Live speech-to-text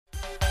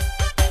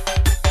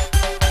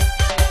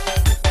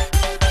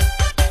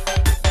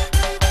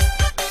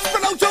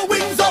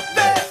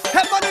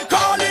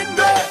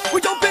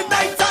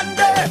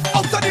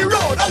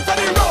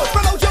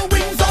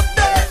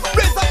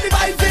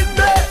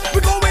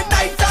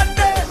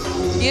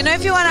you know,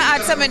 if you want to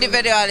add some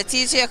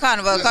individuality to your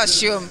carnival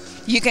costume,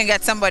 you can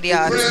get somebody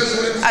else.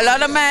 A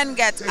lot of men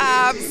get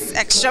abs,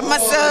 extra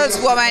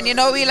muscles. Women, you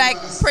know, we like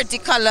pretty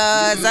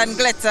colors and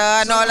glitter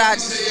and all that.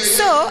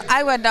 So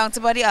I went down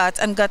to Body Art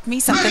and got me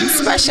something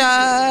special.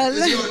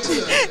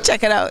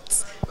 Check it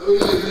out.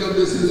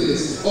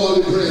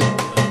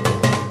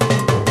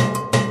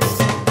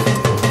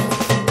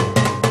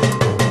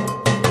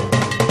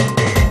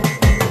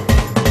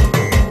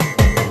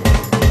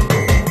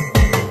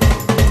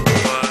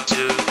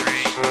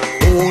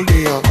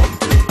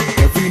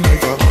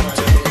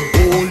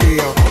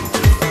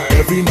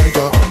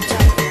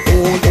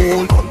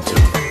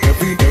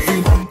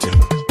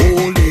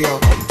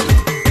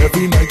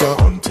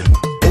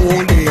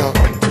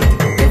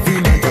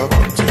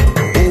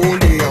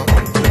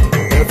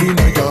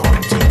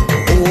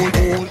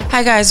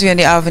 Hi guys, we're on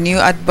the avenue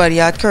at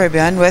Body Art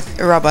Caribbean with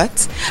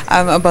Robert.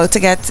 I'm about to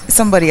get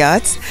some Body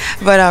Art,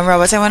 but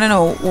Robert, I want to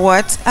know,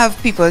 what have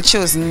people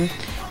chosen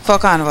for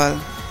Carnival?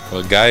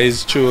 Well,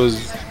 guys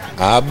chose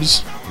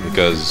abs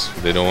because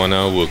they don't want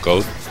to work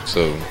out,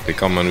 so they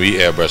come and we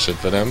airbrush it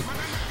for them.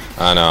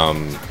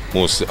 And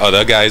most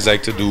other guys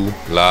like to do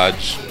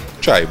large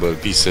tribal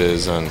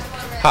pieces and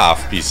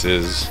half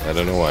pieces. I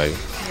don't know why.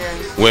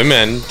 Yeah.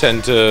 Women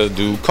tend to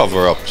do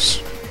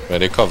cover-ups, where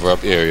they cover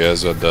up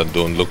areas that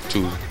don't look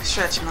too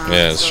stretch marks.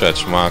 Yeah,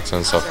 stretch marks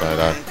and stuff like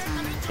that.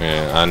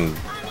 Yeah, and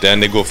then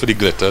they go for the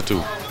glitter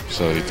too.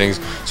 So the things.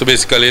 So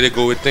basically, they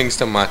go with things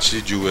to match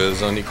the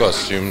jewels on the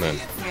costume. Then.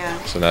 Yeah.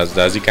 So that's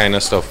the kind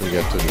of stuff we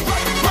get to do.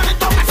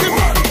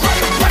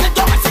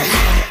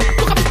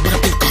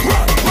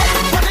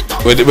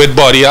 With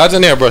body art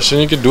and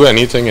airbrushing, you can do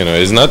anything. You know,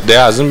 it's not, there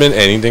hasn't been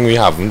anything we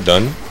haven't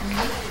done.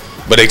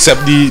 But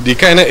except the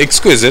kind of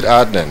exquisite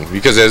art then,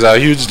 because there's a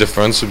huge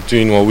difference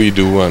between what we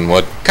do and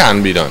what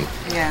can be done.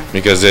 Yeah.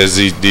 Because there's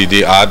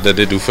the art that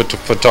they do for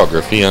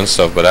photography and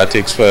stuff, but that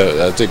takes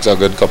a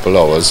good couple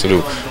hours to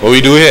do. What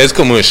we do here is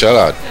commercial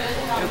art,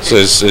 so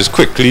it's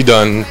quickly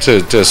done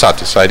to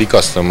satisfy the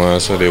customer,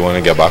 so they want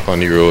to get back on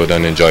the road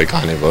and enjoy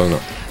Carnival.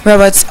 No?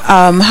 Robert,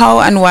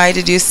 how and why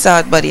did you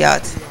start Body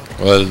Art?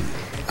 Well,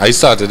 I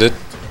started it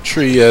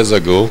 3 years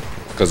ago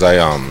because I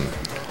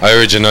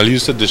originally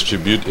used to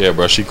distribute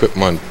airbrush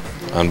equipment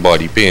and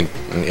body paint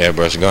and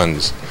airbrush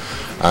guns,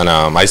 and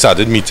I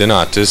started meeting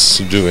artists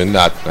doing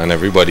that and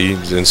everybody,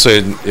 and so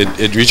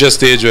it reached a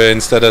stage where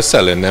instead of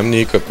selling them the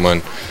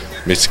equipment,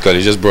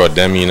 basically just brought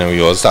them in and we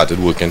all started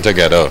working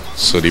together,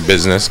 so the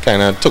business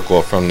kind of took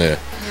off from there.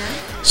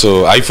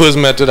 So I first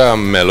met with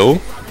Mello.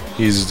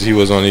 He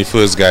was one of the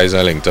first guys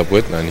I linked up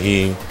with, and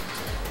he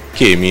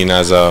came in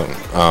as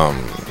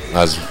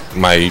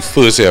my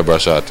first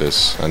airbrush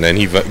artist, and then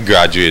he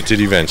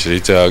graduated eventually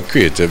to a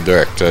creative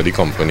director of the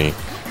company,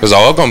 because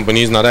our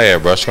company is not an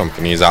airbrush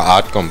company, it's an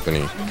art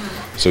company.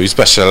 So we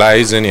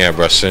specialize in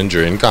airbrushing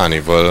during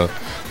Carnival,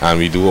 and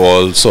we do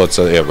all sorts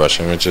of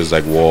airbrushing, which is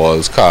like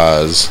walls,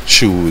 cars,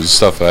 shoes,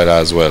 stuff like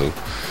that as well.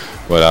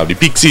 But the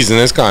peak season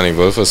is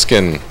Carnival for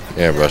skin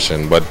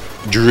airbrushing, but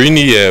during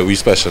the year we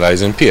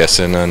specialize in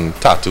piercing and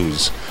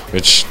tattoos,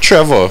 which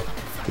Trevor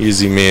is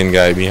the main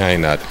guy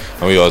behind that.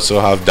 And we also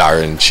have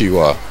Darren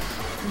Chiwa,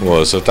 who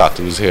also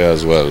tattoos here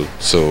as well.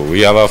 So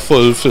we have a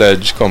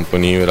full-fledged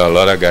company with a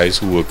lot of guys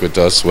who work with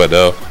us,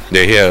 whether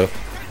they're here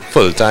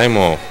full-time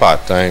or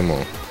part-time,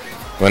 or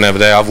whenever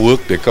they have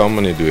work, they come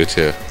and they do it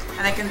here.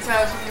 And I can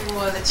tell from the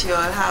wall that you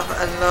all have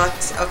a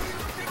lot of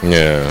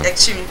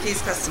extremely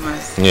pleased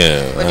customers.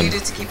 Yeah. What do you do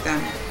to keep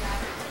them?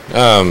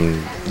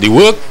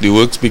 The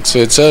work speaks for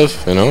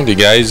itself. You know, the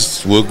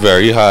guys work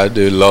very hard.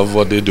 They love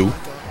what they do,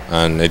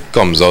 and it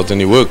comes out in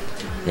the work.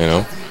 You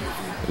know,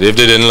 if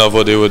they didn't love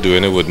what they were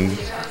doing,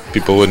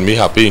 people wouldn't be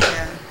happy.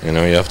 Yeah. You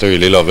know, you have to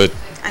really love it.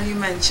 And you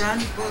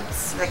mentioned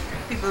boots, like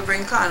people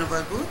bring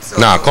Carnival boots?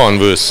 Nah,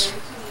 Converse.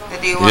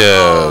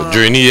 Yeah,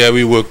 during the year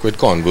we work with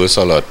Converse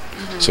a lot.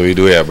 So we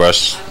do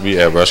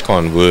airbrush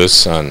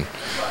Converse and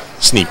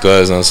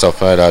sneakers and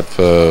stuff like that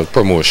for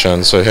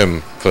promotion. So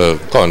for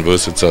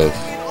Converse itself.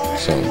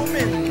 So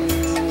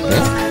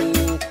yeah.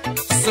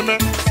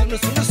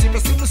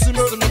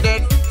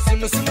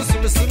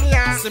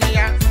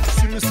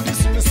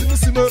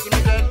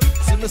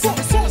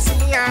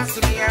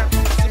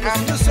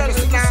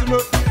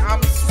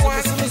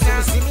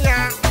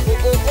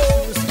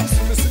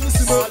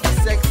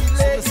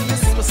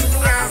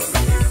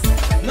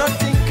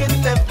 Nothing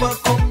can ever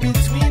come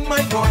between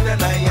my God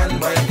and I and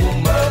my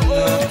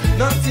woman.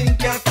 Nothing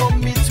can come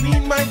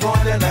between my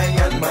God and I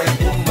and my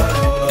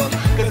woman.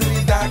 Cause in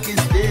the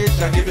darkest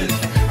days I give it,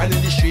 and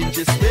in the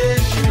strangest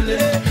ways she will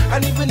live.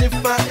 And even if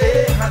I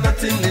and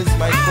nothing is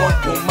my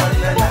God,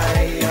 woman and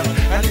I.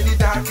 And in the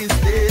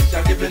darkest days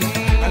I give it,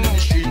 and in the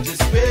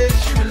strangest ways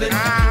she will live.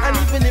 And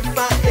even if I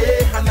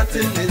and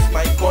nothing is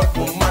my God,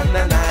 woman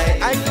and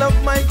I love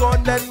my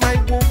God and my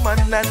woman,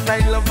 and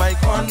I love my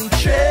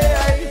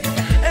country.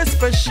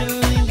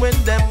 Especially when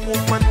them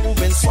woman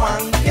moving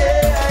swanky.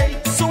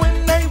 So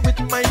when I with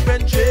my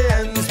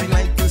brethren, we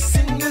like to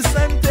sing this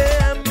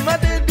anthem. I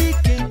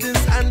dedicate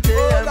this anthem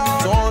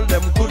to all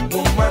them good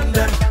woman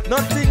them.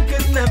 Nothing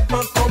can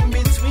never come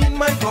between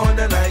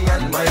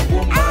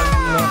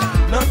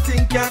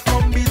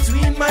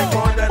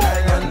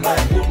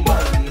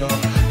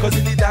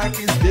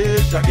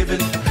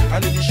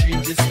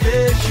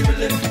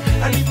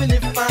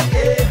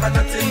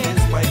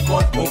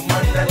about home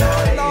and the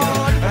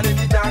line. And in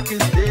the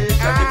darkest days,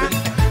 I give it.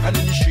 And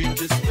in the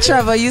strangest.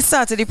 Trevor, you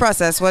started the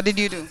process. What did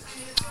you do?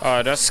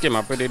 Just came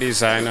up with the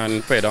design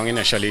and put it down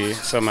initially,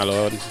 so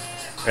mellowed,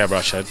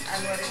 airbrush it.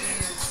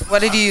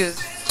 What did you use?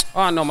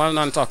 Normal,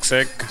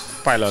 non-toxic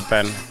pilot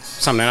pen.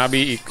 Something that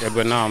it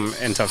would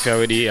interfere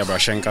with the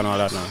airbrushing and all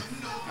that now.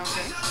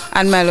 Okay.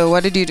 And Mello,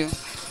 what did you do?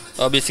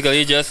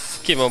 Basically,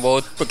 just came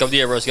about, pick up the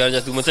airbrush gun and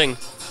just do my thing.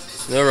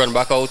 Run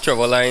back out,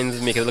 travel lines,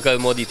 make it look a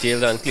little more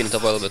detailed and clean it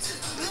up a little bit.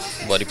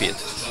 Body paint.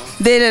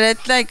 They did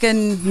it like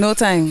in no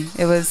time.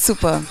 It was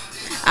super.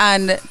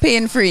 And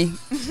pain-free.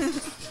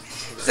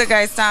 So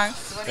guys,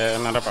 thanks.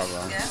 Not a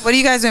problem. Yeah. What are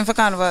you guys doing for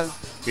Carnival?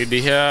 We'll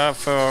be here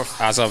for,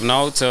 as of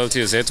now, till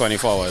Tuesday,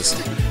 24 hours.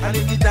 And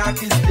in the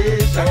darkest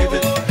days, I give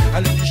it.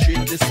 And in the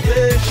strangest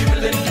ways,